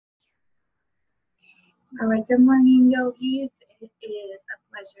All right, good morning, yogis. It is a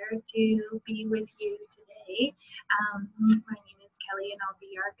pleasure to be with you today. My name is Kelly, and I'll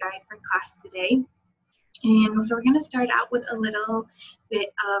be your guide for class today. And so we're going to start out with a little bit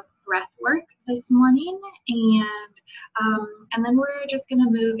of breath work this morning, and then we're just going to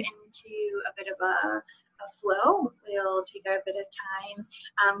move into a bit of a flow. We'll take our bit of time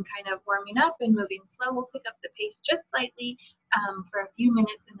kind of warming up and moving slow. We'll pick up the pace just slightly for a few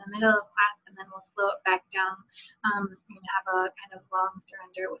minutes in the middle of class, and then we'll slow it back down and have a kind of long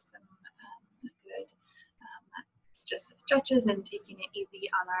surrender with some good just stretches and taking it easy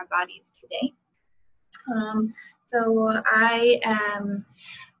on our bodies today. So I am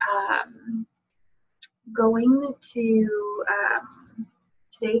going to,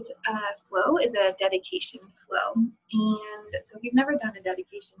 today's flow is a dedication flow. And so if you've never done a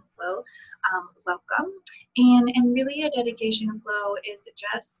dedication flow, welcome. And really a dedication flow is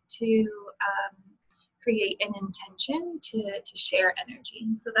just to create an intention to share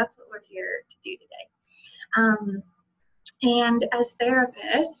energy. So that's what we're here to do today. And as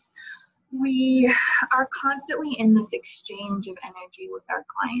therapists, we are constantly in this exchange of energy with our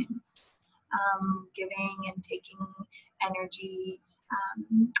clients, giving and taking energy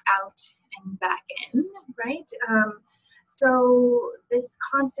out and back in, right? So this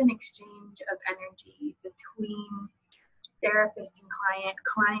constant exchange of energy between therapist and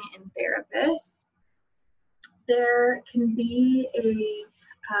client and therapist, there can be a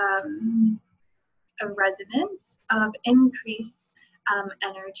resonance of increased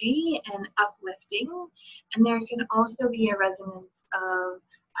energy and uplifting, and there can also be a resonance of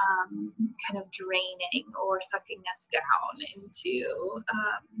kind of draining or sucking us down into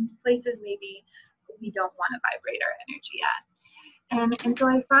places maybe we don't want to vibrate our energy at. And so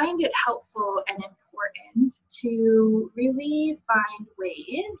I find it helpful and important to really find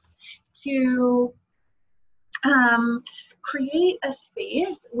ways to create a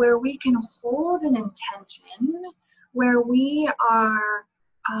space where we can hold an intention, where we are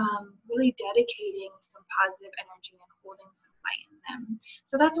really dedicating some positive energy and holding some light in them.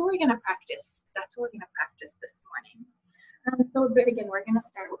 So that's what we're going to practice. That's what we're going to practice this morning. So again, we're going to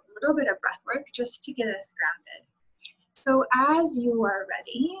start with a little bit of breath work just to get us grounded. So as you are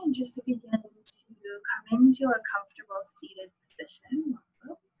ready, just to begin to come into a comfortable seated position.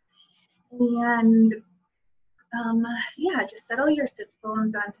 And yeah, just settle your sits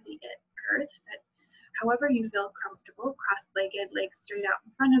bones onto the earth. Sit however you feel comfortable, cross-legged, legs straight out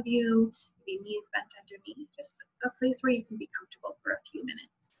in front of you, maybe knees bent underneath, just a place where you can be comfortable for a few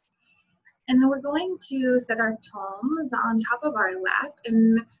minutes. And we're going to set our palms on top of our lap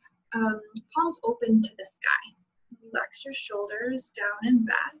and palms open to the sky. Relax your shoulders down and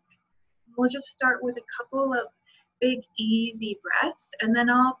back. We'll just start with a couple of big, easy breaths, and then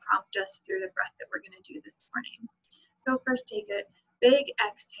I'll prompt us through the breath that we're going to do this morning. So first, take a big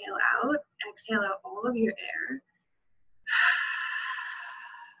exhale out. Exhale out all of your air.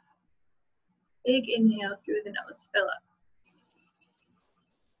 Big inhale through the nose. Fill up.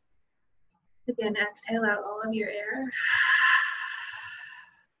 Again, exhale out all of your air.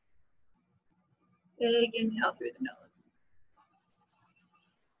 Big inhale through the nose.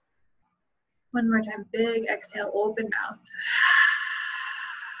 One more time. Big exhale, open mouth.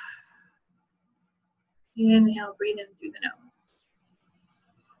 Inhale, breathe in through the nose.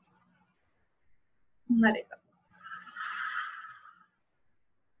 Let it go.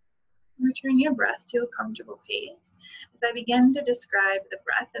 Return your breath to a comfortable pace as I begin to describe the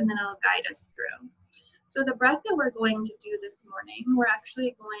breath, and then I'll guide us through. So the breath that we're going to do this morning, we're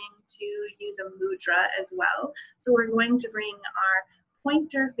actually going to use a mudra as well. So we're going to bring our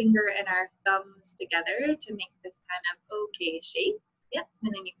pointer finger and our thumbs together to make this kind of okay shape. Yep,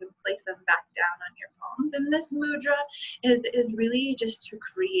 and then you can place them back down on your palms. And this mudra is really just to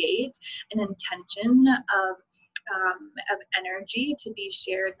create an intention of energy to be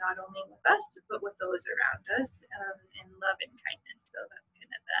shared not only with us, but with those around us in love and kindness. So that's kind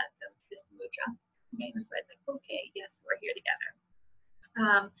of this mudra. Okay, that's why it's like, okay, yes, we're here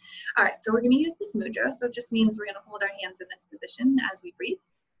together. All right, so we're going to use this mudra. So it just means we're going to hold our hands in this position as we breathe.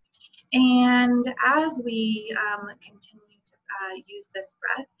 And as we continue to use this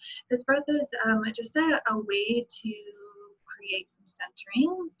breath is just a way to create some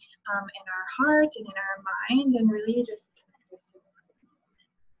centering in our heart and in our mind, and really just connect us to the present moment.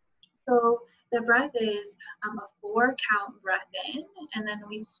 So the breath is a 4-count breath in, and then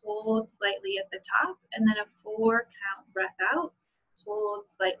we hold slightly at the top, and then a 4-count breath out, hold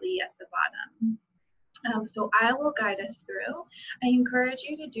slightly at the bottom. So I will guide us through. I encourage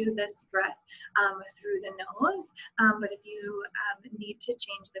you to do this breath through the nose, but if you need to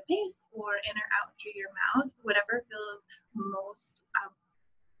change the pace or in or out through your mouth, whatever feels most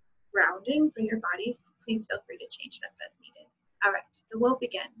grounding for your body, please feel free to change it up as needed. All right, so we'll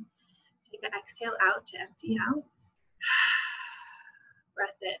begin. Take the exhale out to empty out.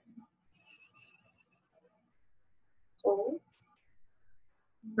 Breath in. Hold.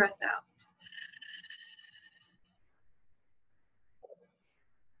 Breath out.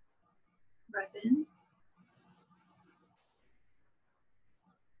 Breath in.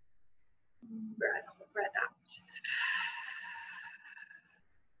 Breath out.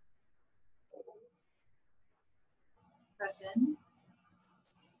 Breath in.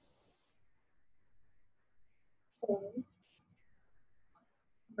 Hold.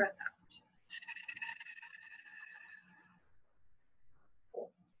 Breath out.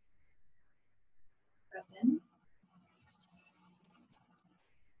 Hold. Breath in.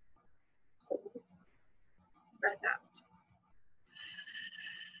 Hold. Breath out.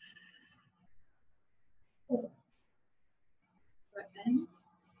 Hold. Breath in.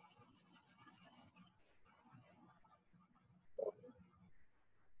 Hold.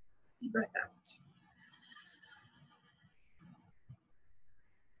 Breath out.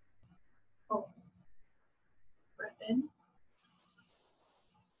 Hold. Breath in.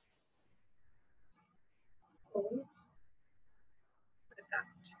 Hold. Breath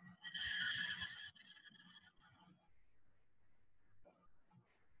out.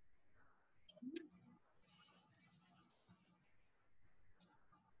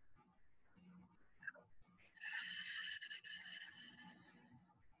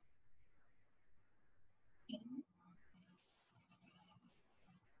 In.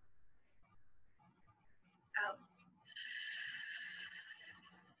 Out.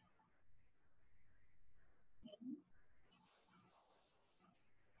 In.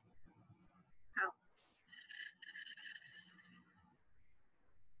 Out.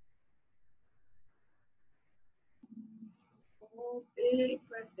 Hold. Big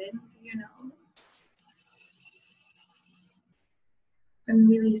breath in through your nose. And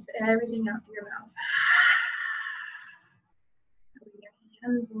release everything out through your mouth. Bring your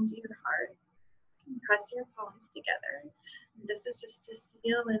hands into your heart. Press your palms together. This is just to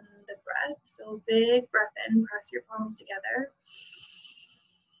seal in the breath. So big breath in, press your palms together.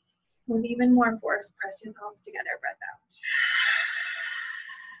 With even more force, press your palms together, breath out.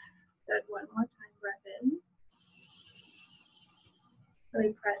 Good, one more time, breath in.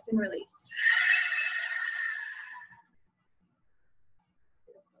 Really press and release.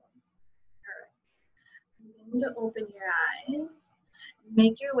 Begin to open your eyes.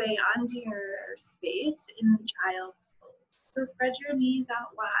 Make your way onto your space in child's pose. So spread your knees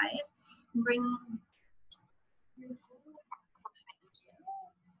out wide. Bring your toes behind you.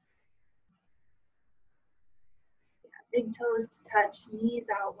 Big toes to touch, knees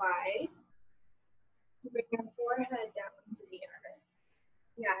out wide. Bring your forehead down to the earth.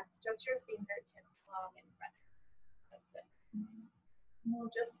 Yeah, stretch your fingertips long in front. That's it. We'll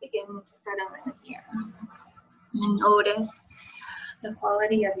just begin to settle in here. And notice the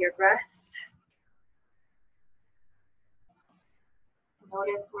quality of your breath.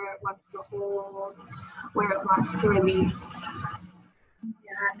 Notice where it wants to hold, where it wants to release.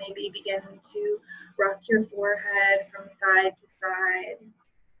 Yeah, maybe begin to rock your forehead from side to side.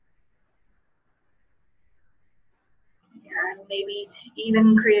 Yeah, and maybe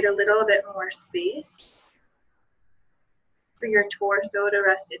even create a little bit more space for your torso to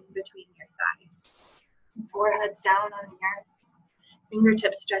rest in between your thighs. Forehead's down on the earth.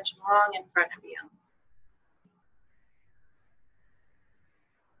 Fingertips stretch long in front of you.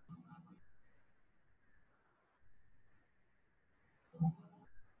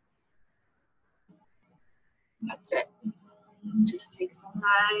 That's it. Just take some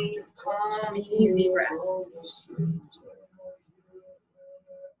nice, calm, easy breaths.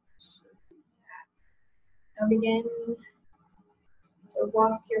 Now begin to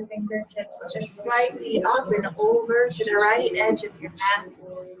walk your fingertips just slightly up and over to the right edge of your mat.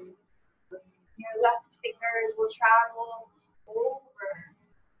 Your left fingers will travel over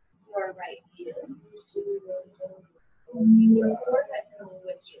your right heel. Your forehead comes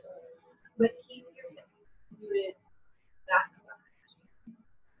with you, but keep your hips rooted back behind,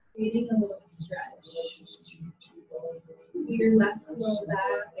 creating a little stretch. Your left low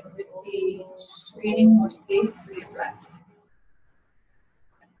back and rib cage, creating more space for your breath.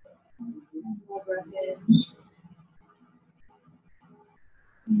 More breath in.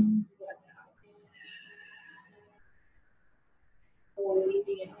 Breath out. Slowly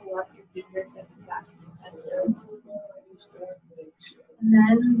begin to walk your fingertips back to the And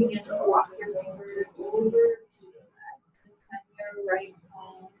then begin to walk your fingers over to the left. This time your right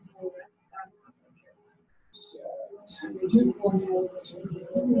palm will rest on top of your left.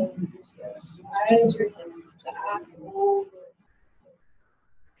 Slide your hips back over.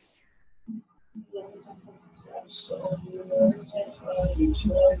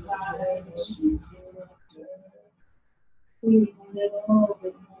 Breathe a little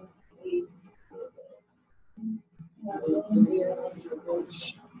bit more space.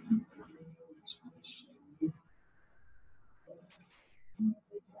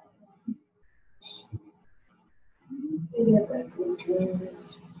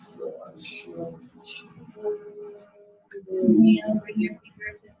 Inhale, bring your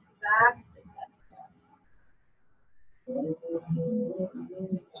fingertips back.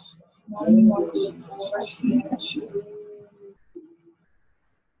 One more before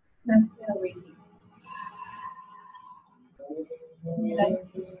exhale, release.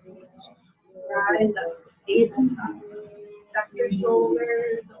 Rise up, tabletop. Stack your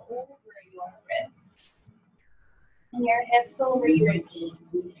shoulders over your wrists. And your hips over your knees.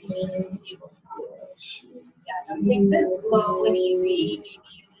 Tabletop. Yeah, now take this slow when you read. Maybe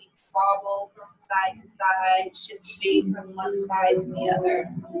you need to wobble from side to side, shift weight from one side to the other.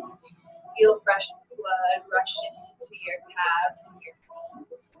 Feel fresh blood rushing into your calves and your feet.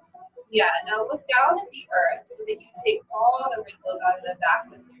 Yeah, now look down at the earth so that you take all the wrinkles out of the back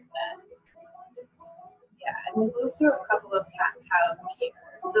of your neck. Yeah, and we'll move through a couple of cat-cows here.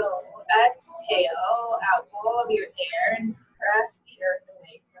 So exhale out all of your air and press the earth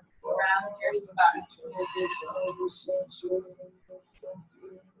away from around your spine.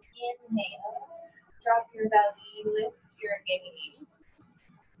 Inhale, drop your belly, lift your gaze.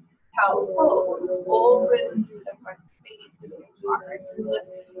 Cow pose, open through the front space of your heart to lift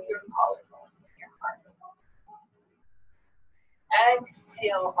your collarbones and your heart.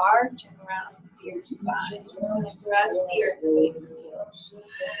 Exhale, arch and round your spine. Press the earth away from you.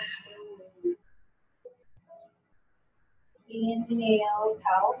 Inhale,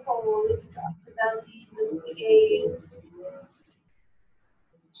 cow pose, drop the belly, lift the gaze.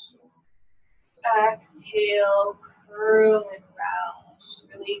 Exhale, curl and round.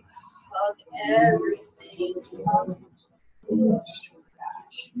 Really hug everything.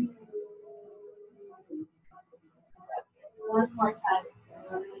 One more time.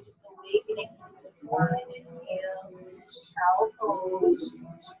 Really just awakening from the spine. Inhale, cow pose.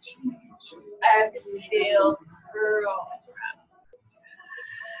 Exhale, curl and round.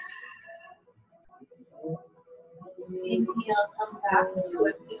 Inhale, come back to a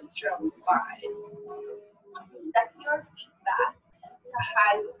neutral spine. Step your feet back to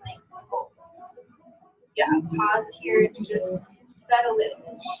high plank pose. Yeah, pause here to just settle in.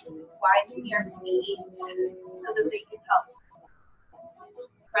 Widen your feet so that they can help.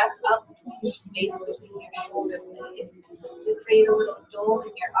 Press up between the space between your shoulder blades to create a little dome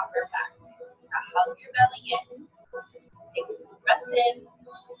in your upper back. Now hug your belly in. Take a deep breath in.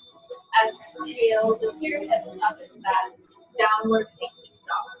 Exhale, lift your hips up and back. Downward facing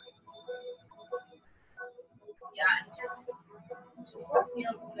dog. Yeah, and just what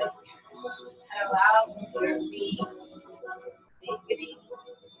feels good here. And allow your feet, awakening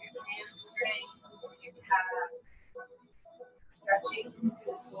your hamstring, your calf, stretching through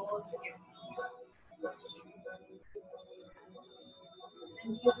the soles of your feet.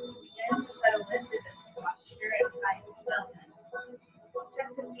 And you begin to settle into this posture and find stillness. Check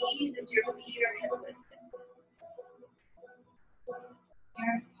to see that your feet are hip width distance.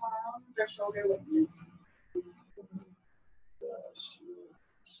 Your palms are shoulder width distance.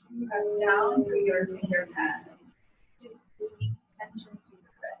 Press down through your finger pads to release tension through the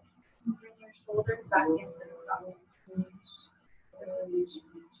wrists. Bring your shoulders back into the socket.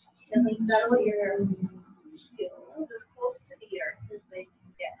 Gently settle your heels as close to the earth as they can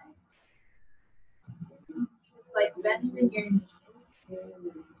get. Just like bending your knees.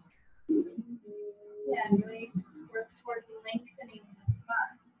 And really work towards lengthening the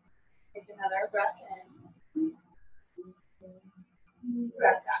spine. Take another breath in.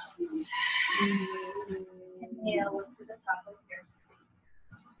 Breath out. Inhale, look to the top of your seat.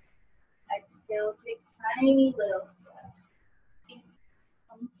 Exhale, take tiny little steps.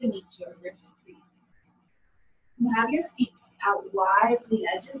 Come to meet your wrist crease. And have your feet out wide to the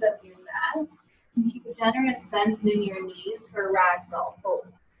edges of your mat. And keep a generous bend in your knees for ragdoll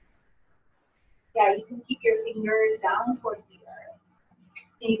pose. Yeah, you can keep your fingers down towards the earth.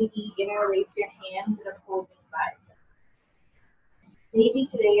 Maybe interlace your hands in opposing biceps. Maybe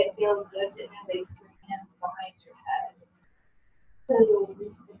today it feels good to interlace your hands behind your head. So you'll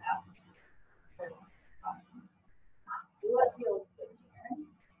reach them out. what feels good here.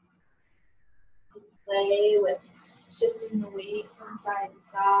 Play with shifting the weight from side to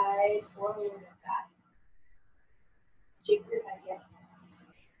side, forward and back. Shake your head, yes.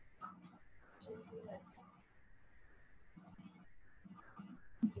 Shake your head.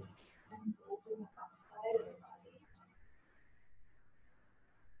 Just open the front side of the body.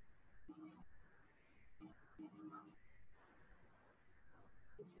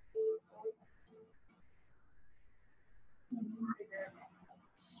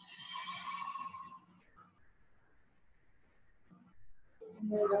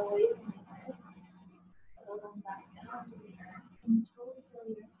 Move away from the earth. Pull them back down to the earth. And totally feel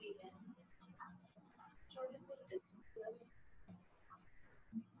your feet in. Try to put distance.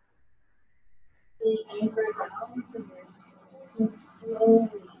 Really anchor down from your feet. Move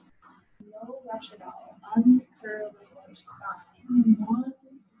slowly. No rush at all. Uncurl your spine. One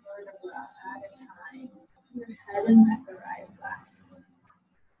vertebra at a time. Your head and neck arrive last.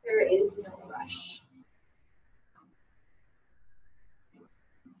 There is no rush.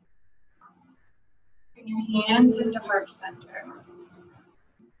 Bring your hands into heart center.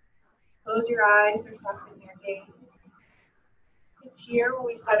 Close your eyes or soften your gaze. It's here where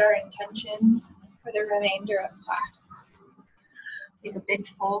we set our intention for the remainder of class. Take a big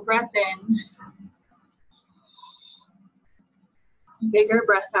full breath in. Bigger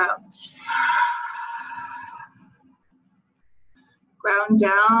breath out. Ground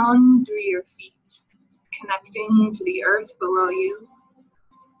down through your feet, connecting to the earth below you.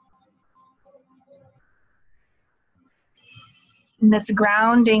 And this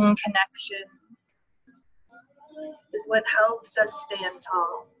grounding connection is what helps us stand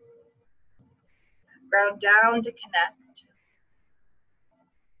tall. Ground down to connect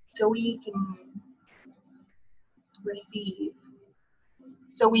so we can receive,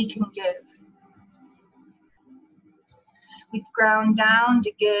 so we can give. We ground down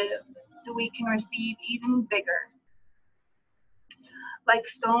to give so we can receive even bigger. Like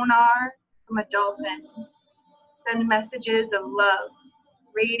sonar from a dolphin, send messages of love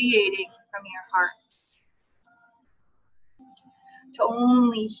radiating from your heart. To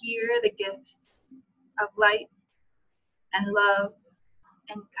only hear the gifts of light and love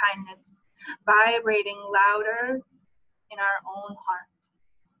and kindness vibrating louder in our own heart.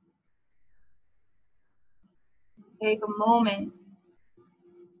 Take a moment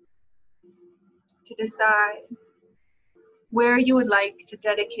to decide where you would like to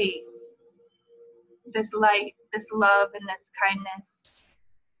dedicate this light, this love, and this kindness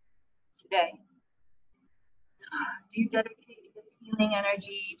today. Do you dedicate this healing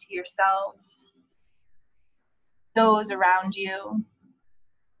energy to yourself, those around you,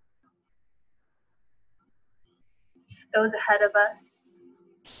 those ahead of us,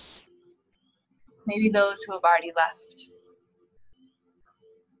 maybe those who have already left?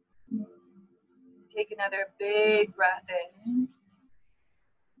 Take another big breath in.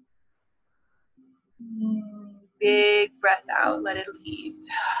 Big breath out, let it leave.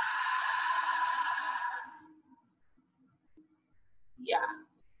 Yeah.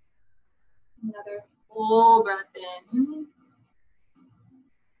 Another full breath in.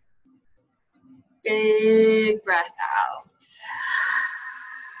 Big breath out.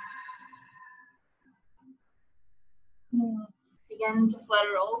 Begin to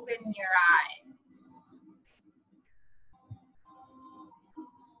flutter open your eyes.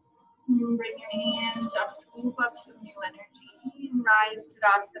 Bring your hands up, scoop up some new energy, and rise to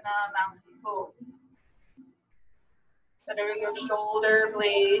Tadasana, mountain pose. Center your shoulder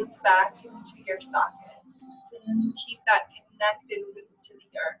blades back into your sockets and keep that connected root to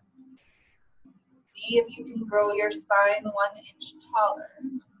the earth. See if you can grow your spine 1 inch taller.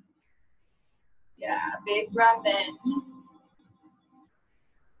 Yeah, big breath in.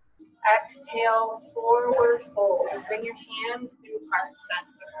 Exhale, forward fold. Bring your hands through heart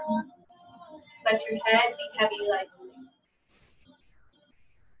center. Let your head be heavy like a leaf.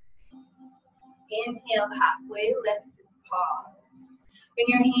 Inhale, halfway lift and pause. Bring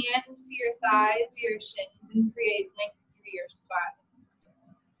your hands to your thighs, your shins, and create length through your spine.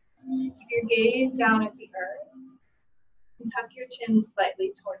 Keep your gaze down at the earth. And tuck your chin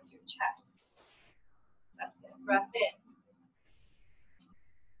slightly towards your chest. That's it. Breath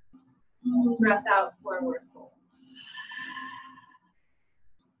in. Breath out, forward fold.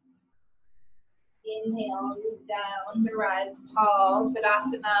 Inhale, root down to rise tall,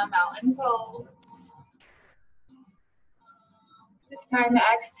 Tadasana, mountain pose. This time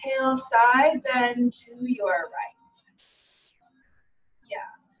exhale, side bend to your right.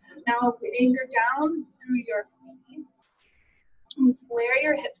 Yeah. Now anchor down through your feet. And square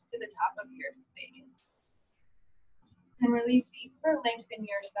your hips to the top of your space. And really seek for length in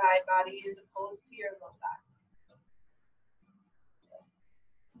your side body as opposed to your low back.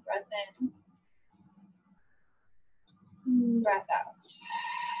 Breath in. Breath out.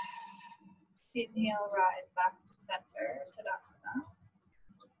 Inhale, rise back to center, Tadasana.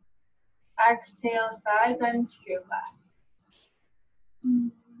 Exhale, side bend to your left.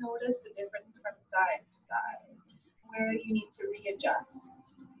 Notice the difference from side to side, where you need to readjust.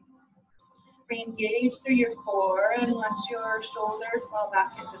 Re-engage through your core and let your shoulders fall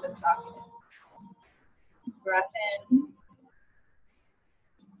back into the socket. Breath in.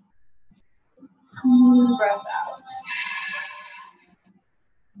 Breath out.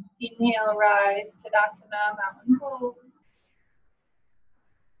 Inhale, rise, Tadasana, mountain pose.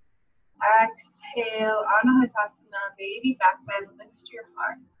 Exhale, Anahatasana, baby back bend, lift your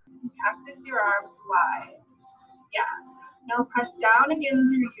heart. Cactus your arms wide. Yeah. Now press down again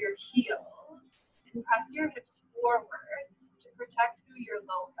through your heels and press your hips forward to protect through your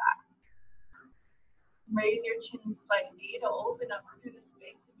low back. Raise your chin slightly to open up through the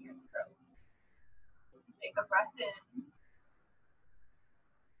space in your throat. Take a breath in.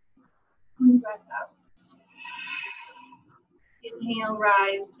 And breath out. Inhale,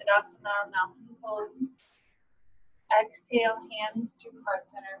 rise, Tadasana, mountain pose. Exhale, hands to heart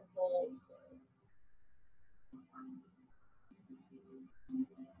center, fold.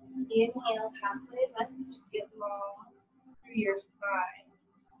 Inhale, halfway lift, get long through your spine.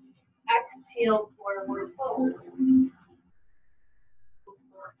 Exhale, forward fold.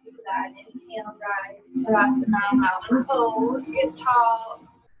 Do that. Inhale, rise, Tadasana, mountain pose, get tall.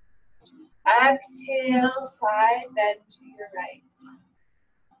 Exhale, side bend to your right.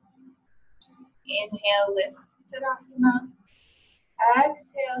 Inhale, lift, Tadasana.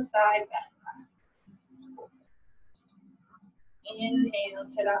 Exhale, side bend. Inhale,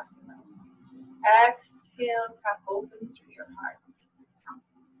 Tadasana. Exhale, crack open through your heart.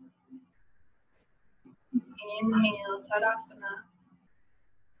 Inhale, Tadasana.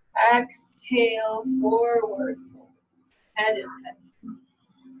 Exhale, forward fold. Head is heavy.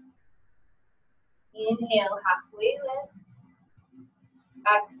 Inhale, halfway lift.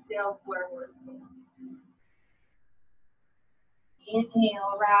 Exhale, forward fold.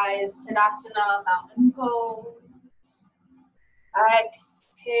 Inhale, rise, Tadasana, mountain pose.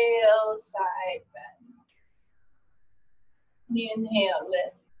 Exhale, side bend. Inhale,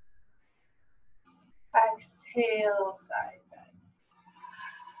 lift. Exhale, side bend.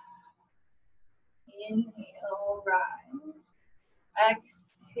 Inhale, rise.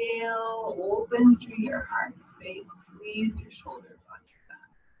 Exhale, open through your heart space. Squeeze your shoulders on your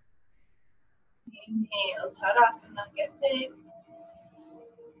back. Inhale, Tadasana, get big.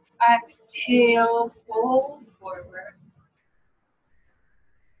 Exhale, fold forward.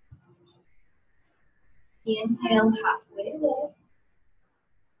 Inhale, halfway lift.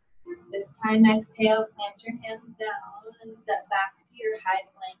 This time, exhale, plant your hands down and step back to your high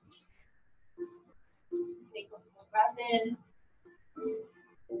plank. Take a full breath in,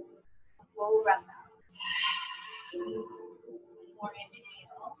 full breath out. More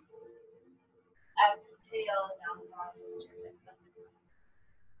inhale. Exhale, down dog.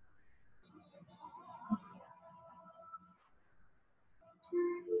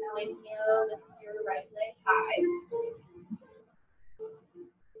 Now inhale, lift your right leg high.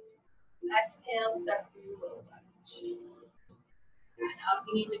 Exhale, step through low lunge. Now if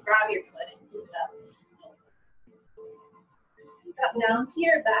you need to grab your foot and move it up. Drop down to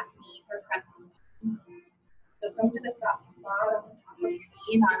your back knee for crescent. So come to the soft spot on the top of your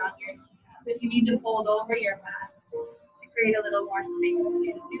knee, not on your kneecap. If you need to fold over your mat to create a little more space,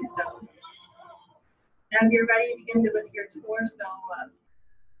 please do so. As you're ready, begin to lift your torso up.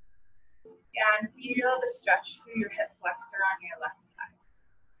 And feel the stretch through your hip flexor on your left side.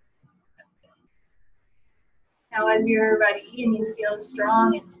 Now as you're ready and you feel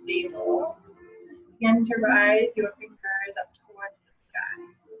strong and stable, begin to rise your fingers up towards the sky.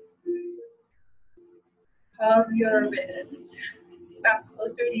 Hug your ribs back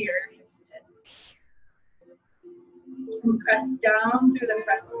closer to your hip tips. And press down through the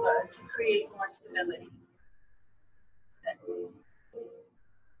front foot to create more stability.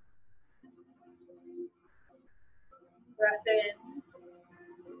 Breath in.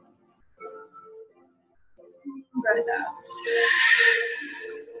 Breath out.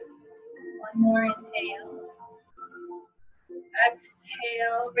 One more inhale.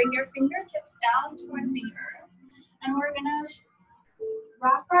 Exhale. Bring your fingertips down towards the earth. And we're going to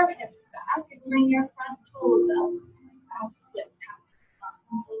rock our hips back and bring your front toes up as splits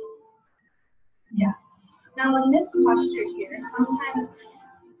happen. Yeah. Now in this posture here, sometimes it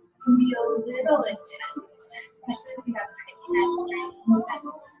can be a little intense. especially if we have tight hamstrings and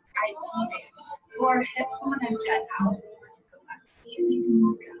IT range. So our hips want to jet out over to the left. See if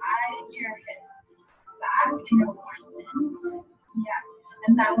you can guide your hips back in alignment. Yeah,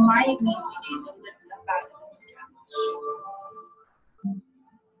 and that might mean we need to lift up out of the stretch.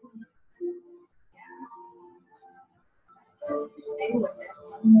 Yeah. So stay with it.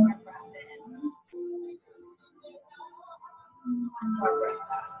 One more breath in. One more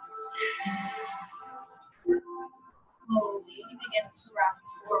breath out. Slowly begin to rock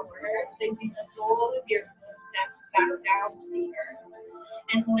forward, placing the sole of your foot back down to the earth.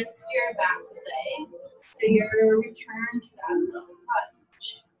 And lift your back leg to your return to that low lunge.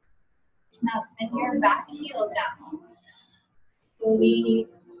 Now spin your back heel down. Slowly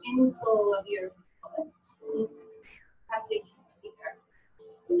insole of your foot is pressing into the earth.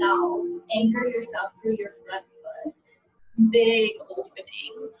 Now anchor yourself through your front foot. Big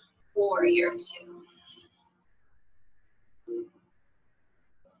opening, warrior two.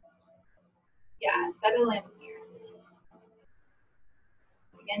 Yeah, settle in here.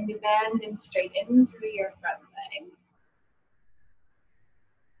 Begin to bend and straighten through your front leg.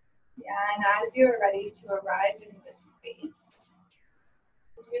 Yeah, and as you're ready to arrive in this space,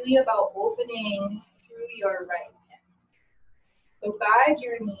 it's really about opening through your right hip. So guide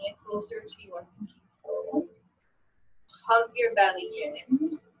your knee closer to your pinky toe. Hug your belly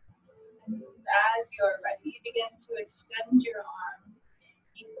in. And as you're ready, begin to extend your arms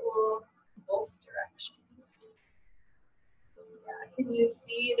equal both directions. Yeah, can you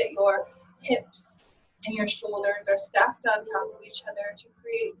see that your hips and your shoulders are stacked on top of each other to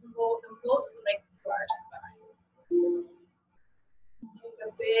create the most length to our spine? Take a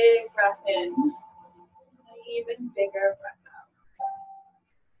big breath in, an even bigger breath out.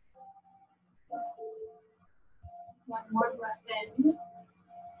 One more breath in.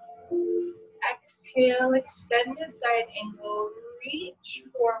 Exhale, extended side angle. Reach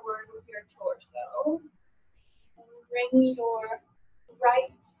forward with your torso. And bring your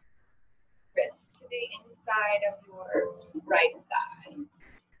right wrist to the inside of your right thigh.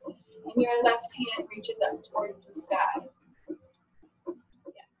 And your left hand reaches up towards the sky.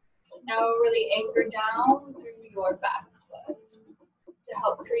 Yeah. Now really anchor down through your back foot to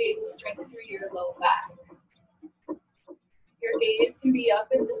help create strength through your low back. Your gaze can be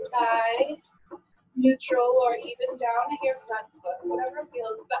up in the sky, neutral, or even down at your front foot, whatever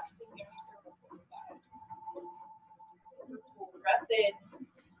feels best in your cervical spine. Breath in,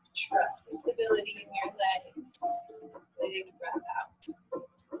 trust the stability in your legs. Big breath out.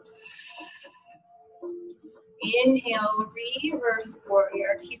 Inhale, reverse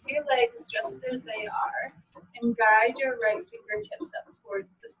warrior. Keep your legs just as they are and guide your right fingertips up towards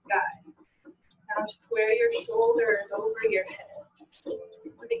the sky. Now square your shoulders over your hips so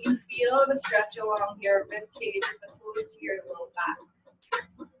that you feel the stretch along your rib cage as opposed to your low back.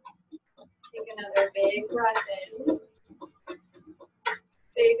 Take another big breath in.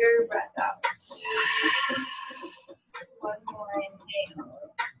 Bigger breath out. One more inhale.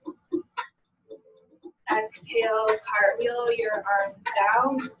 Exhale, cartwheel your arms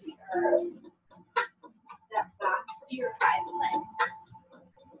down to the earth. Step back to your high plank.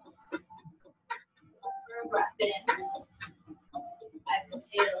 Breath in.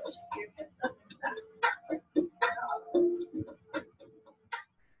 Exhale, shift your hips up and back.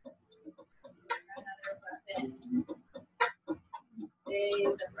 Another breath in. Stay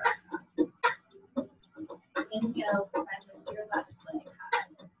the breath out. Inhale, climb with your left leg high.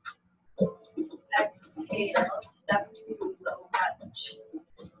 Exhale, step to low lunge.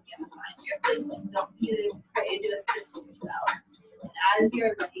 Again, find your place and don't be afraid to assist yourself. And as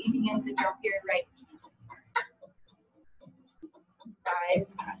you're ready, begin to drop your right knee to the earth. Rise,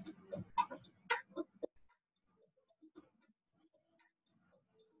 press.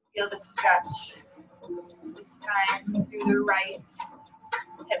 Feel the stretch. This time through the right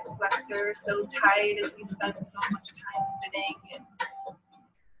hip flexor, so tight as we spend so much time sitting. And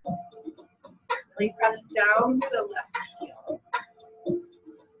really press down to the left heel to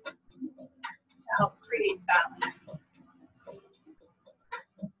help create balance.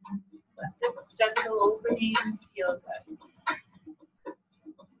 Let this gentle opening feel good.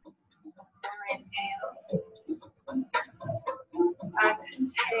 Inhale.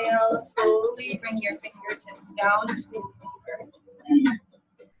 Exhale, slowly bring your fingertips down to the earth.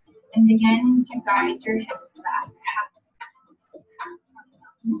 And begin to guide your hips back.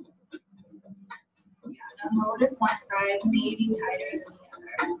 Yeah, now notice one side may be tighter than the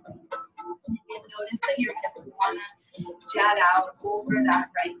other. And notice that your hips want to jet out over that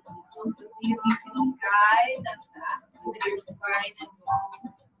right heel. So see if you can guide them back so that your spine is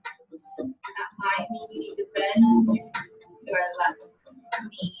long. That might mean you need to bend your left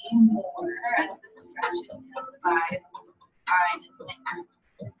knee more as the stretch intensifies. Spine is lengthened.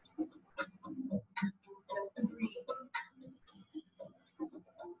 Just breathe.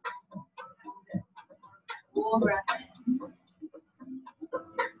 Full breath in.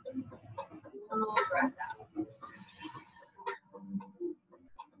 Full breath out.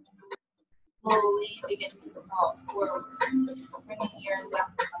 Slowly begin to fall forward, bringing your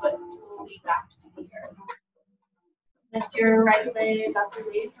left foot slowly back to the earth. Lift your right leg up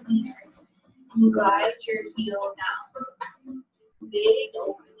away from the earth and glide your heel down. Big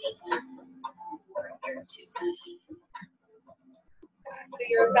opening for your two. So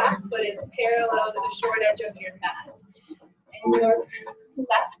your back foot is parallel to the short edge of your mat. And your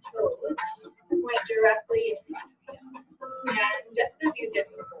left toes point directly in front of you. And just as you did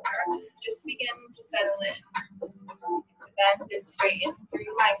before, just begin to settle in. Bend and straighten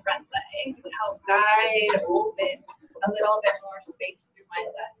through my front leg to help guide open a little bit more space through my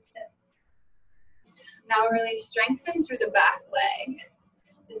left hip. Now really strengthen through the back leg.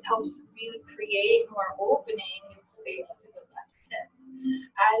 This helps really create more opening and space through the left hip.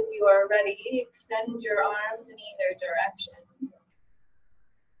 As you are ready, extend your arms in either direction.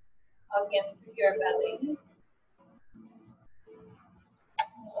 Hug in through your belly.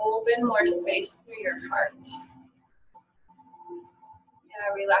 Open more space through your heart.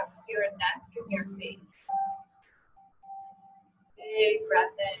 Yeah, relax your neck and your face. Big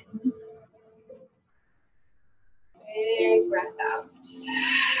breath in. Big breath out.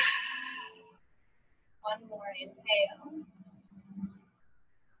 One more inhale.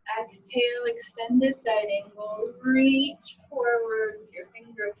 Exhale, extended side angle. Reach forward with your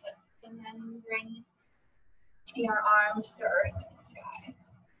fingertips and then bring your arms to earth and sky.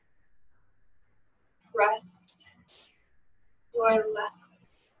 Press your left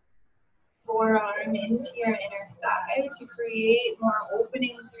forearm into your inner thigh to create more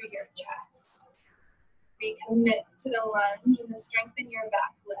opening through your chest. Recommit to the lunge and to strengthen your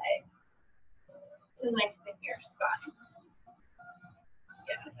back leg to lengthen your spine.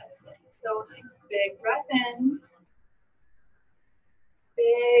 Yeah, that's it. So nice. Big breath in.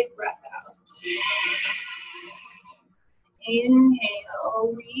 Big breath out.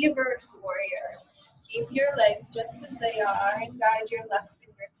 Inhale, reverse warrior. Keep your legs just as they are and guide your left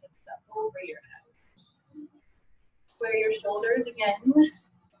fingertips up over your head. Square your shoulders again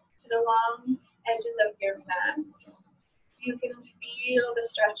to the long edges of your mat. You can feel the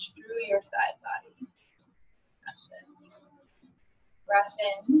stretch through your side body. That's it. Breath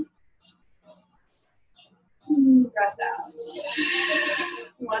in. Breath out.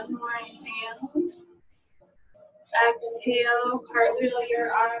 One more inhale. Exhale, cartwheel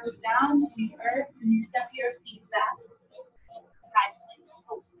your arms down to the earth and step your feet back. Side plank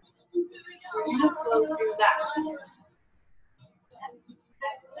pose. We're going to flow through that.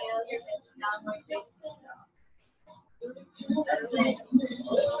 Exhale your hips downward facing dog. Settle in.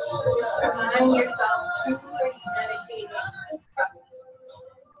 Remind yourself who are you dedicating this practice.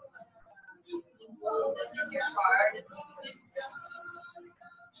 Hold it in your heart as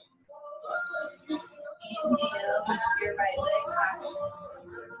you inhale, lift your right leg high.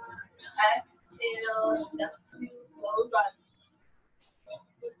 Exhale, step through low lunge.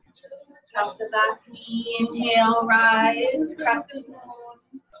 Drop the back knee, inhale, rise, crescent moon.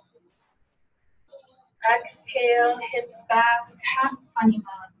 Exhale, hips back, half funny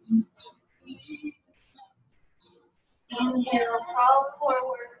mountain. Inhale, crawl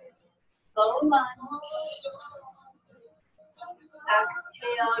forward, low lunge.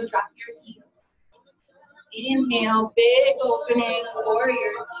 Exhale, drop your heels. Inhale, big opening, warrior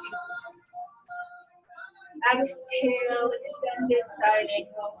two. Exhale, extended side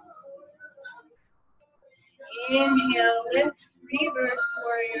angle. Inhale, lift, reverse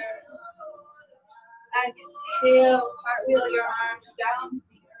warrior. Exhale, cartwheel your arms down to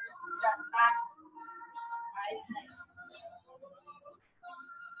the earth, step back, right leg.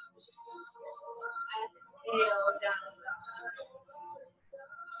 Exhale, down dog.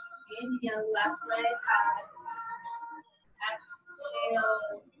 Inhale, left leg high. Exhale,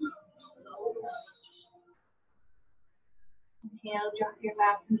 low lunge. Inhale, drop your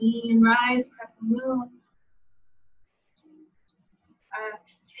back knee and rise, crescent moon.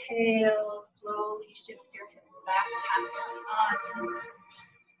 Exhale, slowly shift your hips back, half on.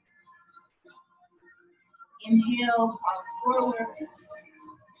 Inhale, crawl forward. Through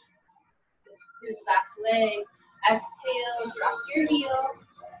the back leg. Exhale, drop your heel.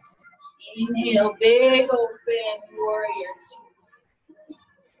 Inhale, big open, warrior two.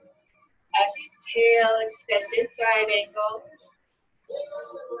 Exhale, extended side angle.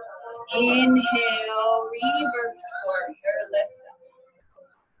 Inhale, reverse warrior, lift up.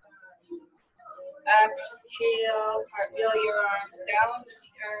 Exhale, cartwheel your arms down to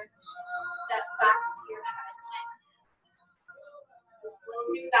the earth. Step back to your head. We'll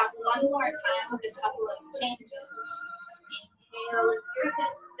do that one more time with a couple of changes. Inhale, lift your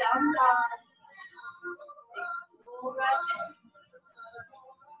hips down, dog. Big full breath in.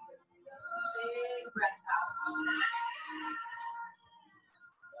 Big breath out.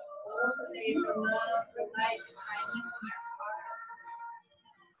 All the way for love, for light, kindness in your heart.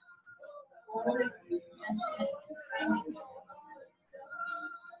 All the attention, kindness.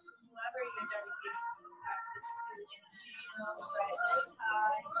 Whoever you're dedicating this practice to, inhale, right leg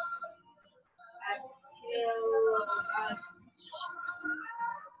high. Exhale, lunge.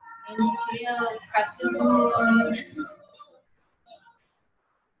 Inhale, crescent moon.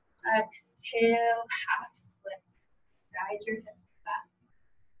 Exhale, half split. Guide your hips back.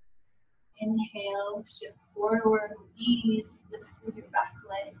 Inhale, shift forward with ease. Lift through your back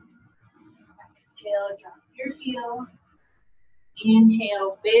leg. Exhale, drop your heel.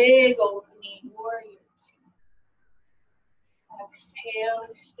 Inhale, big opening, warrior two. Exhale,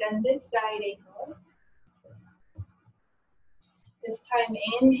 extended side angle. This time,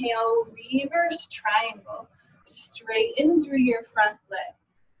 inhale, reverse triangle. Straighten through your front leg.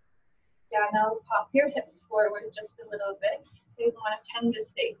 Yeah, now pop your hips forward just a little bit. They want to tend to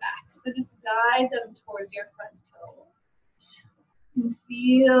stay back. So just guide them towards your front toe. And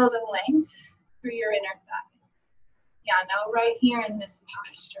feel the length through your inner thigh. Yeah, now right here in this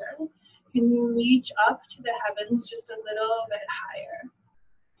posture, can you reach up to the heavens just a little bit higher?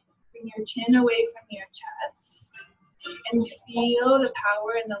 Bring your chin away from your chest. And feel the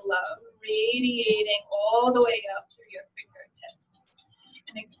power and the love radiating all the way up through your fingertips.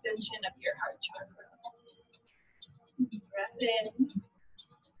 An extension of your heart chakra. Breath in.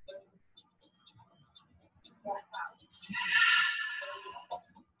 Breath out.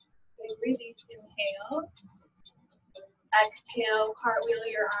 Big release, inhale. Exhale, cartwheel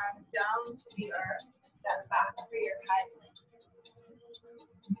your arms down to the earth. Step back for your high plank.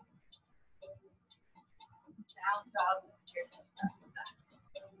 Down dog, lift your hips up and back.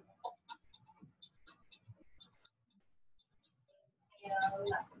 Inhale,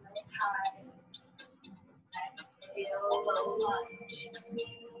 left leg high. Exhale, low lunge.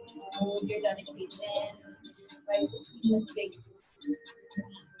 Hold your dedication right between the space.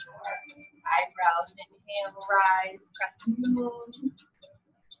 Eyebrows, inhale, rise, crescent moon.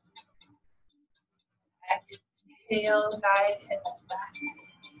 Exhale, guide hips back.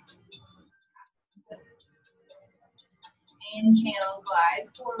 Inhale, glide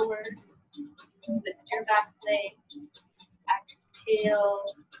forward. Lift your back leg. Exhale,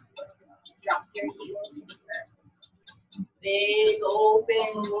 drop your heels to the earth. Big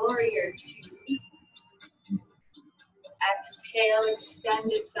open warrior two. Exhale,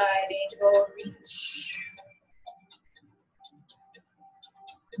 extended side angle, reach.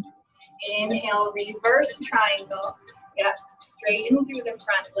 Inhale, reverse triangle. Yep, straighten through the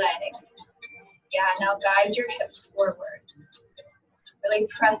front leg. Yeah, now guide your hips forward. Really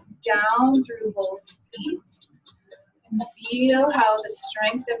press down through both feet. And feel how the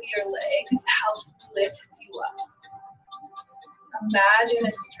strength of your legs helps lift you up. Imagine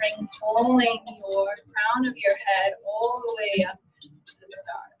a string pulling your crown of your head all the way up to the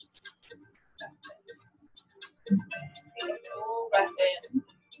stars. That's it. Take a full breath in.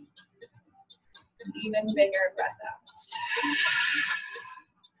 Even bigger breath out.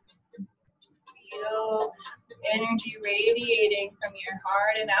 Feel energy radiating from your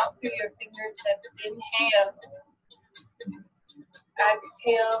heart and out through your fingertips. Inhale.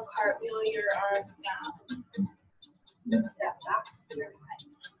 Exhale, cartwheel your arms down. Step back to your head.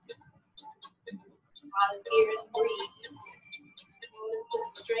 Pause here and breathe. Notice the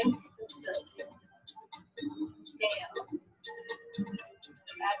strength of the inhale.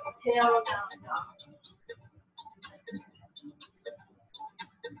 Exhale, down dog.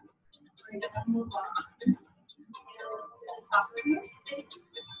 We're going to move on. Inhale to the top of your stick.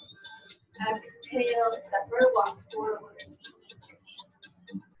 Exhale, separate walk forward.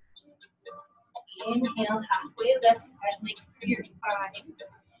 Inhale, halfway lift, and length through your spine.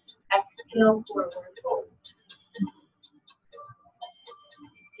 Exhale, forward fold.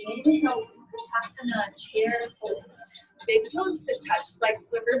 Inhale, Utkatasana, chair pose. Big toes to touch, like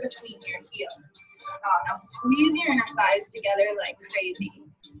slipper between your heels. Now squeeze your inner thighs together like crazy.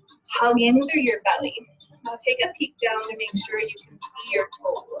 Hug in through your belly. Now take a peek down to make sure you can see your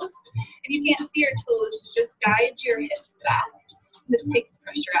toes. If you can't see your toes, just guide your hips back. This takes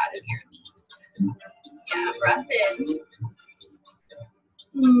pressure out of your knees. Yeah, breath in.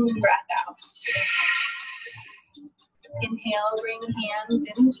 Breath out. Inhale, bring hands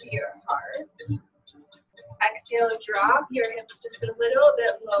into your heart. Exhale, drop your hips just a little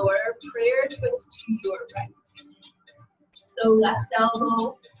bit lower. Prayer twist to your right. So left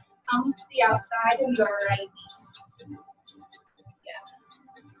elbow comes to the outside of your right knee. Yeah.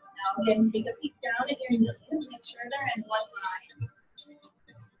 Now again, take a peek down at your knees. Make sure they're in one line.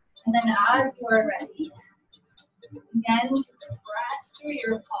 And then as you're ready, again, to press through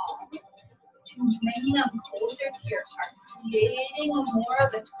your palms to bring them closer to your heart, creating more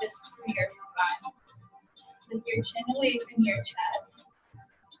of a twist through your spine. With your chin away from your chest,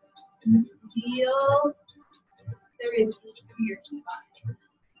 feel the release through your spine.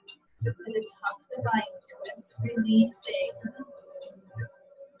 With a toxifying twist, releasing.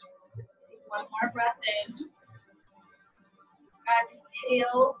 Take one more breath in.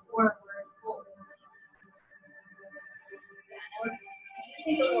 Exhale, forward fold.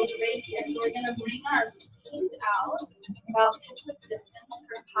 Take a little break here. So we're going to bring our feet out about hip width distance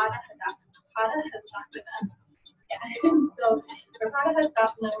for Pada Hastasana. Yeah. So for Pada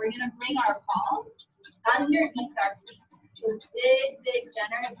Hastasana, we're going to bring our palms underneath our feet. So big,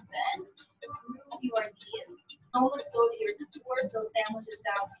 generous bend through your knees. So much so that your toes go sandwiches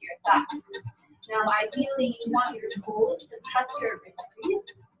down to your thighs. Now, ideally, you want your toes to touch your wrist crease.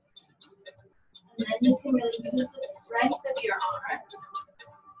 And then you can really use the strength of your arms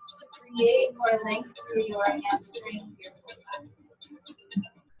to create more length through your hamstrings, your low back.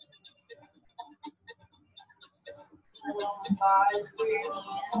 A little massage through your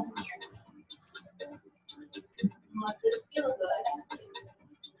hands and your feet. Let this feel good.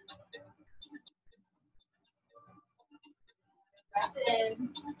 Breath in.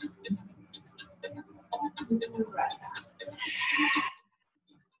 Breath out.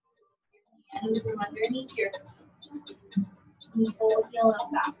 Hands from underneath your feet. And pull heel up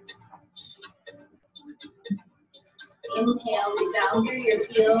back. Inhale, reach down through your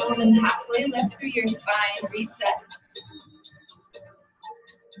heels and halfway lift through your spine. Reset.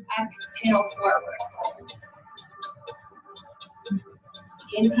 Exhale, forward.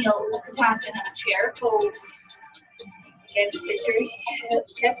 Inhale, Utkatasana, chair pose. Again, sit your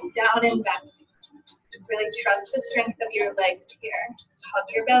hips down and back. Really trust the strength of your legs here. Hug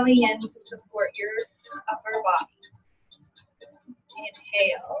your belly in to support your upper body.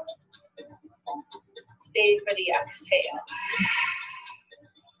 Inhale. Stay for the exhale.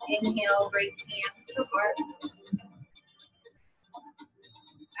 Inhale, break hands to heart.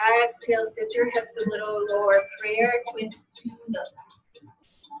 Exhale, sit your hips a little lower. Prayer twist to the left.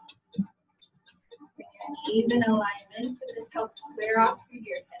 Bring your knees in alignment, so this helps square off through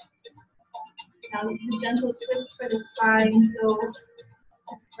your hips. Now this is a gentle twist for the spine, so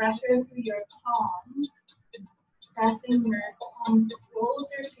pressure through your palms, pressing your palms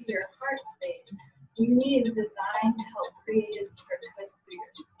closer to your heart space, really is designed to help create a deeper twist through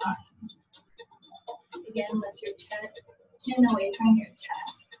your spine. Again, lift your chin away from your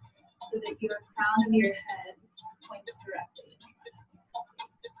chest so that your crown of your head points directly in front of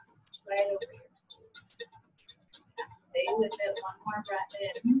you. Right over your toes. Stay with it. One more breath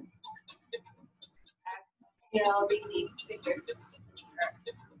in. Exhale, release fingertips to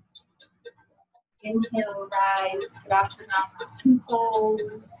earth. Inhale, rise, Tadasana, and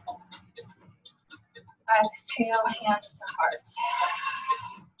pose. Exhale, hands to heart.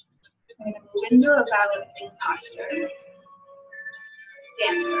 We're going to move into a balancing posture.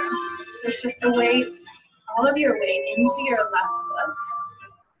 Dancer. So shift the weight, all of your weight into your left foot.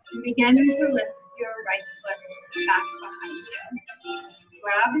 And begin to lift your right foot back behind you.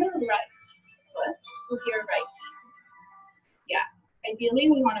 Grab the right foot with your right hand. Yeah, ideally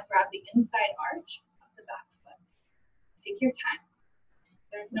we want to grab the inside arch of the back foot. Take your time.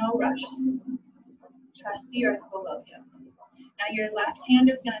 There's no rush. Trust the earth below you. Now your left hand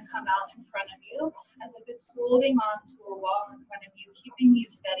is going to come out in front of you as if it's holding on to a wall in front of you, keeping you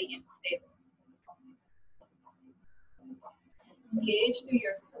steady and stable. Engage through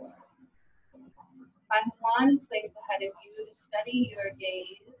your core. Find one place ahead of you to steady your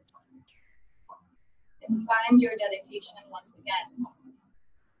gaze. And find your dedication once again.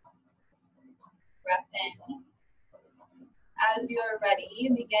 Breath in. As you're ready,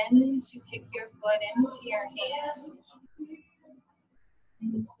 begin to kick your foot into your hand.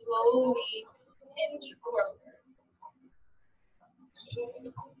 And slowly hinge forward.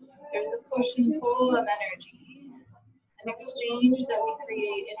 There's a push and pull of energy, an exchange that we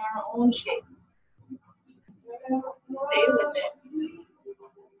create in our own shape. Stay with it.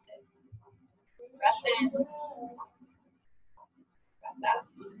 Breath in. Breath out.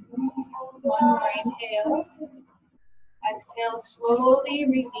 One more inhale. Exhale, slowly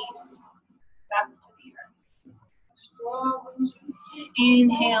release back to the earth.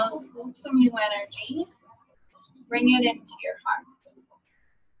 Inhale, swoop some new energy. Bring it into your heart.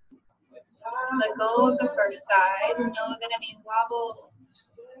 Let go of the first side. Know that any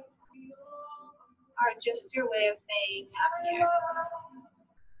wobbles are just your way of saying I'm here.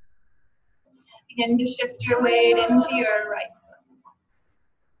 Begin to shift your weight into your right foot.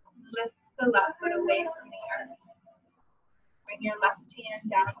 Lift the left foot away from the earth. Bring your left hand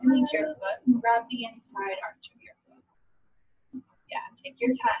down beneath your foot and grab the inside arch of your foot. Yeah, take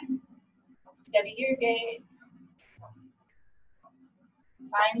your time. Steady your gaze.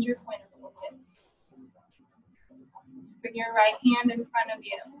 Find your point of focus. Bring your right hand in front of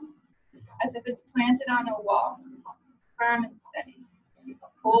you as if it's planted on a wall, firm and steady,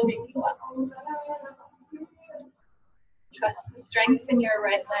 holding you up. Trust the strength in your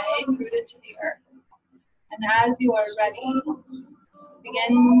right leg rooted to the earth. And as you are ready,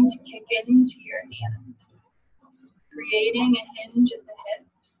 begin to kick into your hands, creating a hinge at the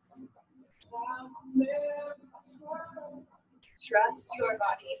hips. Trust your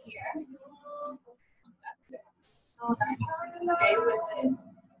body here. That's it. All right. Stay with it.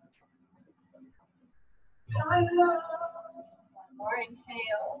 One more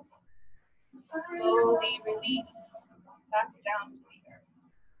inhale. Slowly release back down to the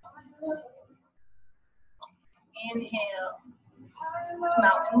earth. Inhale.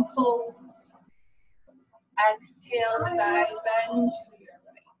 Mountain pose. Exhale, side bend to your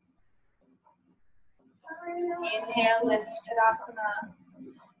right. Inhale, lift Tadasana.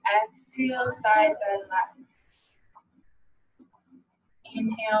 Exhale, side bend left.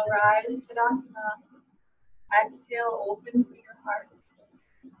 Inhale, rise Tadasana. Exhale, open for your heart.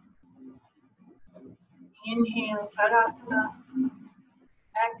 Inhale, Tadasana.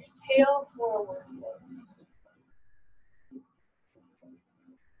 Exhale, forward fold.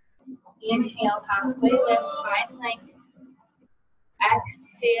 Inhale, halfway lift, find length.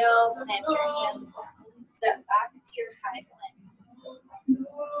 Exhale, plant your hands down. Step back to your high plank.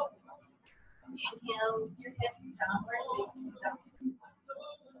 Inhale, lift your hips downward facing dog.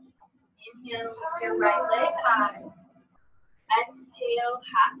 Inhale, lift your right leg high. Exhale,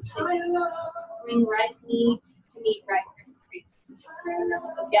 half pigeon. Bring right knee to meet right wrist crease.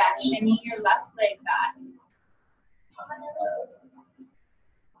 Yeah, shimmy your left leg back.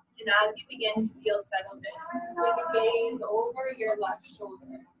 And as you begin to feel settled in, take a gaze over your left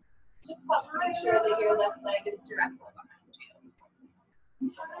shoulder. Just help make sure that your left leg is directly behind you.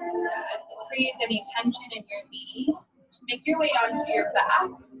 If this creates any tension in your knee, just make your way onto your back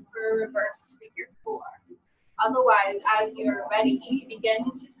for reverse figure 4. Otherwise, as you're ready,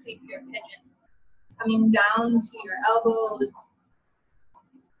 begin to sweep your pigeon, coming down to your elbows.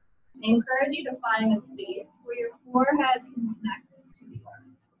 I encourage you to find a space where your forehead can connect to the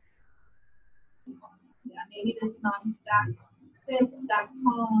earth. Yeah, maybe this non-stack fist, stack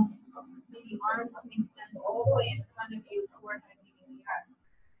palm, maybe arm coming extend all the way in front of you, forehead meeting the earth.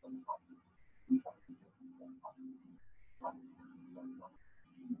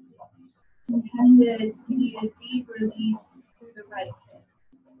 Intended to be a deep release through the right hip.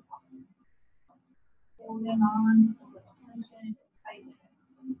 Holding on to the tension and tightness.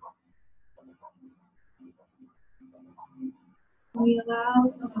 We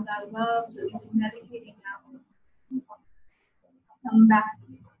allow some of that love that we've been meditating out come back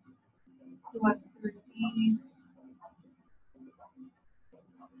to us to receive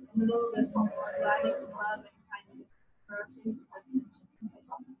a little bit more light, love, and kindness for our physical attention.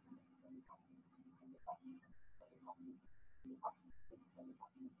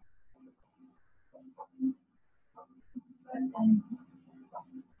 And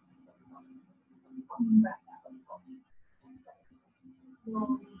breath out.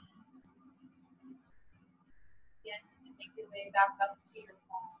 Slowly. Again, to make your way back up to your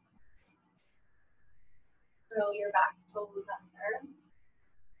palm. Curl your back toes under.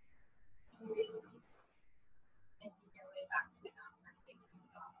 Release. Making your way back to downward facing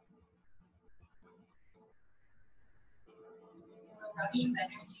dog. Feel a rush of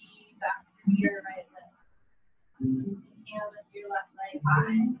energy back through your right leg. Inhale, lift your left leg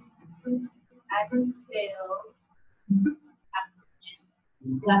high. Exhale.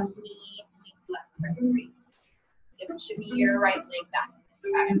 Left knee meets left wrist crease. So it should be your right leg back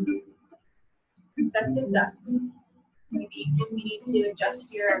this time. Set this up. Maybe you need to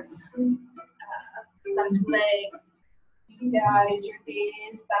adjust your left leg. Guide your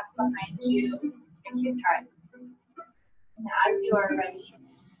gaze back behind you. Take your time. And as you are ready,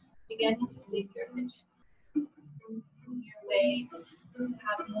 begin to sleep your pigeon. Your way to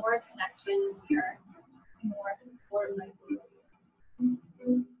have more connection here, more support like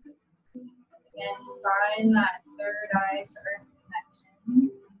find that third eye to earth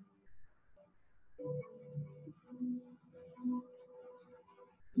connection.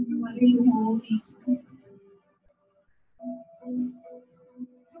 What are you holding?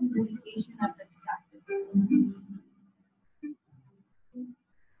 Appreciation of this practice.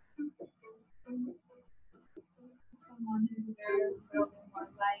 Someone who deserves a little bit more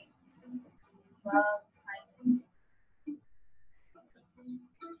light, love, kindness.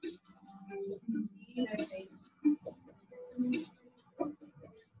 Either they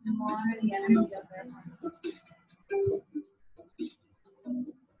more the energy of their heart.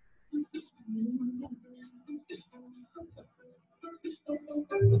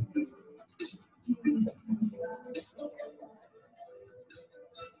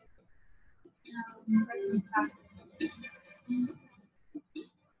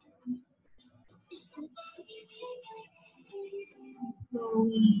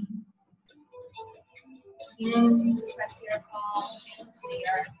 Slowly begin to press your palms into the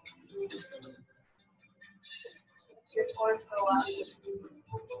earth. Lift your torso up.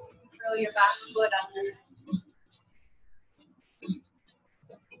 Curl your back foot under.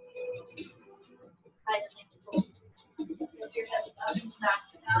 Lift your hips up and back,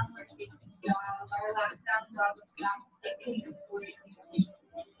 downward facing dog. Our last down dog was back, taking your forward.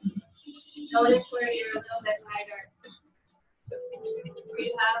 Notice where you're a little bit lighter, where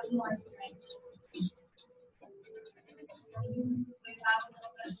you have more strength, where you have a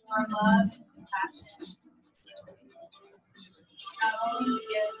little bit more love and compassion. Not only to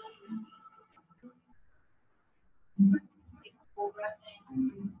give, take a full breath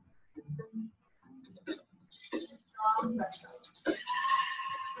in. Strong breath out.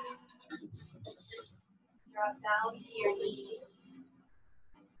 Drop down to your knees.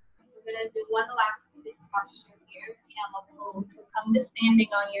 We're going to do one last big posture here, camel pose. So come to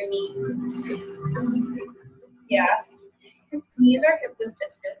standing on your knees. Yeah. Knees are hip width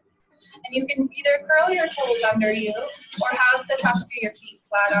distance. And you can either curl your toes under you or house the tops of your feet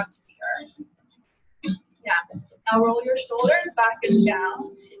flat onto the earth. Yeah. Now roll your shoulders back and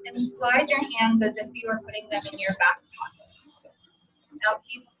down and slide your hands as if you are putting them in your back pockets. Now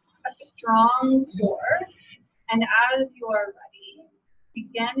keep a strong core, and as you are ready,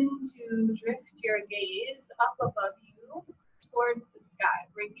 begin to drift your gaze up above you towards the sky.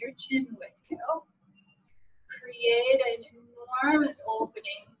 Bring your chin with you. Create an enormous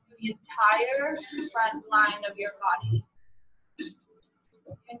opening through the entire front line of your body.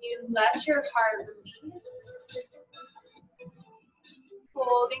 Can you let your heart release?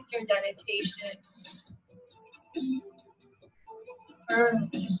 Holding your dedication.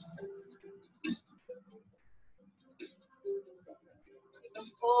 Release. Take a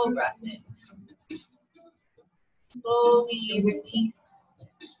full breath in. Slowly release.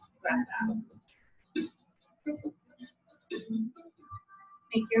 Breath out.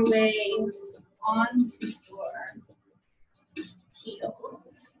 Make your way onto your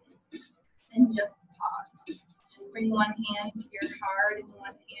heels and just pause. Bring one hand to your heart and one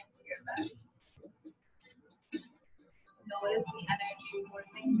hand to your belly. Just notice the energy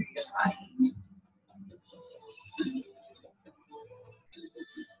coursing through your body.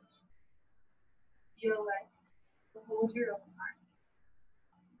 Feel like to hold your own heart.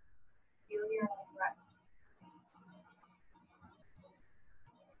 Feel your own breath.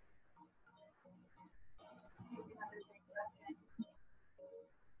 Take another big breath in.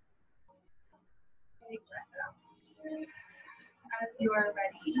 Big breath out. As you are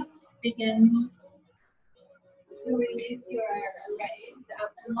ready, begin to release your legs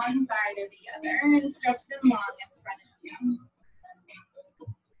out to one side or the other and stretch them long in front of you.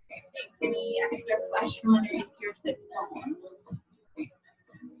 Take any extra flesh from underneath your sit bones.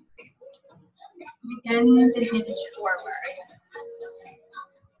 Begin to hinge forward.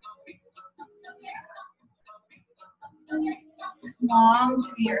 Long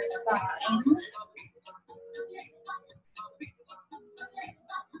through your spine.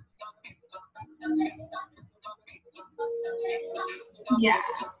 Yeah.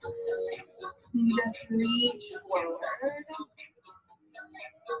 Just reach forward.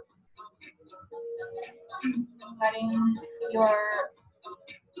 Letting your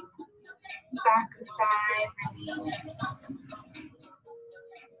back side release.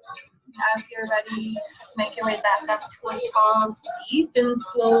 As you're ready, make your way back up to a tall seat and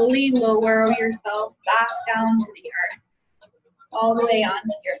slowly lower yourself back down to the earth, all the way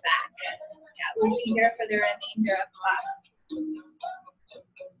onto your back. Yeah, we'll be here for the remainder of class.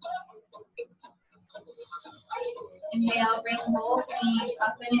 Inhale, bring both knees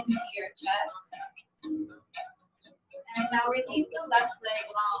up and into your chest. And now release the left leg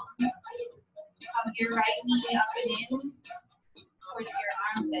long. Hug your right knee up and in towards your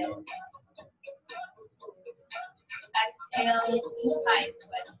armpit. Exhale, squeeze side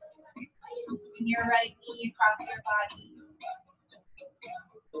twist. Bring your right knee across your body.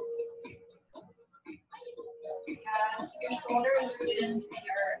 Keep your shoulders rooted into the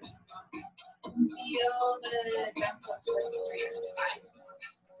earth. And feel the gentle twist through your spine.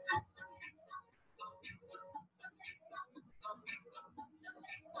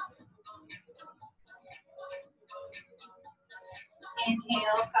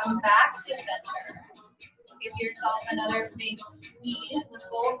 Inhale, come back to center. Give yourself another big squeeze with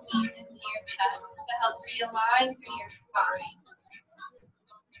both knees into your chest to help realign through your spine.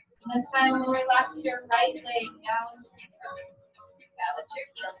 And this time we'll relax your right leg down to the earth. Let your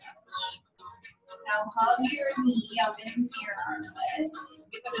heel touch. Now hug your knee up into your armpits.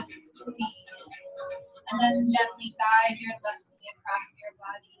 Give it a squeeze. And then gently guide your left knee across your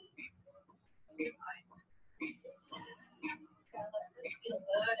body. Let this feel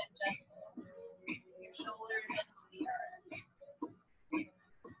good and gentle. Your shoulders into the earth.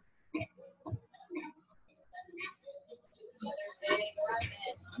 Another big breath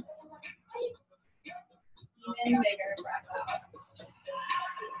in. Even bigger breath out.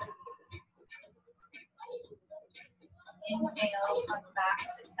 Inhale, come back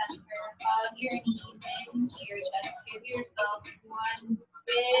to center. Hug your knees into your chest. Give yourself one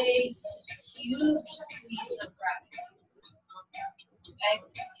big, huge squeeze of gratitude.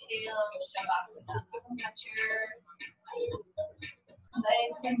 Exhale, Shavasana. Let your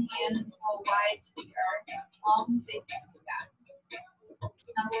legs and hands pull wide to the earth. Palms face the sky.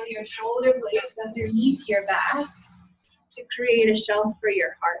 Snuggle your shoulder blades underneath your back to create a shelf for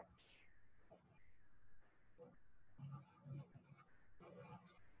your heart.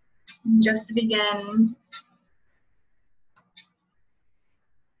 And just begin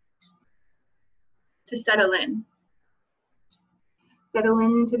to settle in. Settle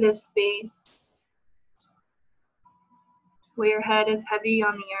into this space where your head is heavy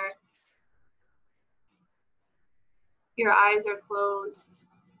on the earth. Your eyes are closed.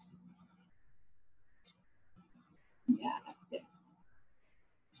 Yeah, that's it.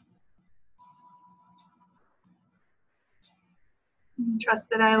 Trust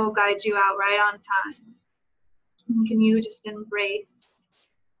that I will guide you out right on time. And can you just embrace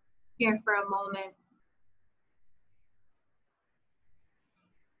here for a moment?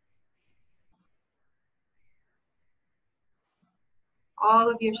 All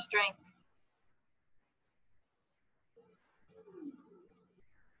of your strength.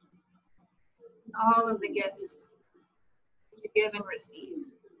 All of the gifts you give and receive.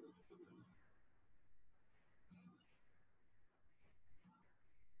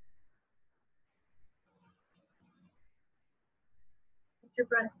 Let your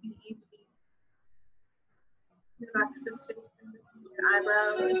breath be easy. Relax the space in between your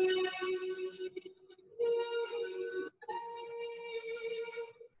eyebrows.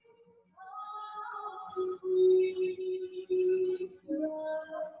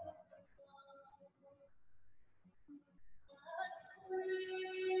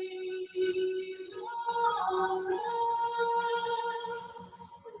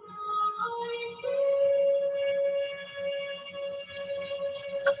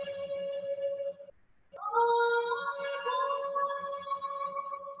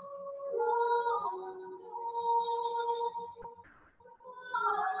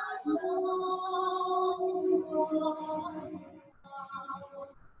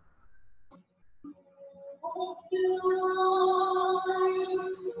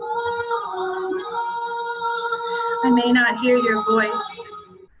 I may not hear your voice,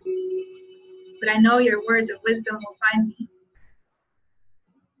 but I know your words of wisdom will find me.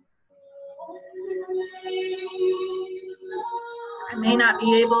 I may not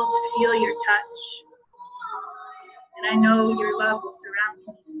be able to feel your touch, and I know your love will surround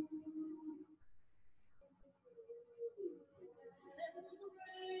me.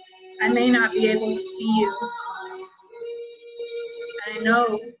 I may not be able to see you, and I know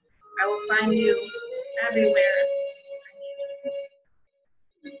I will find you everywhere I need you.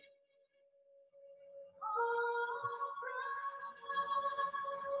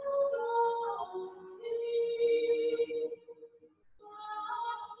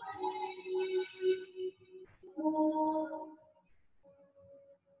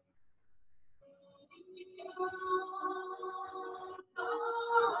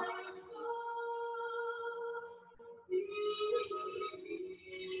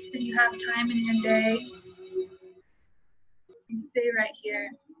 If you have time in your day, you stay right here.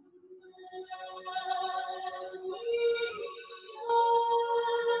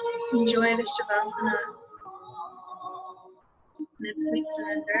 Enjoy the Shavasana and its sweet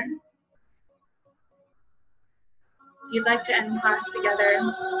surrender. If you'd like to end class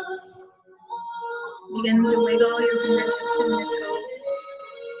together, begin to wiggle your fingertips and your toes.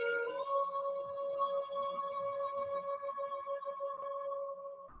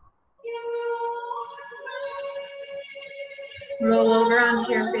 Roll over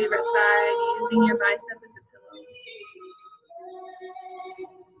onto your favorite side using your bicep as a pillow.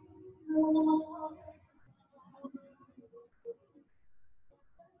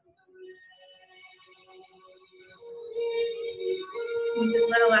 With as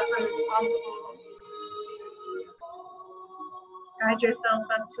little effort as possible, guide yourself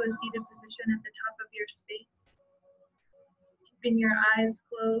up to a seated position at the top of your space. Keeping your eyes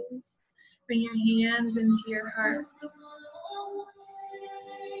closed, bring your hands into your heart.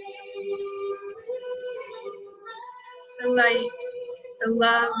 The light, the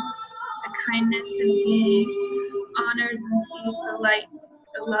love, the kindness in being honors and sees the light,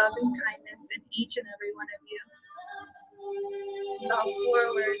 the love and kindness in each and every one of you. Bow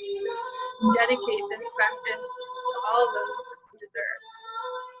forward and dedicate this practice to all those who deserve.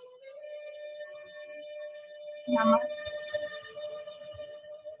 Namaste.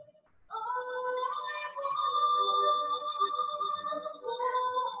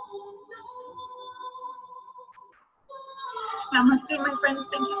 Namaste, my friends.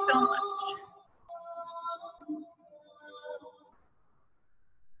 Thank you so much.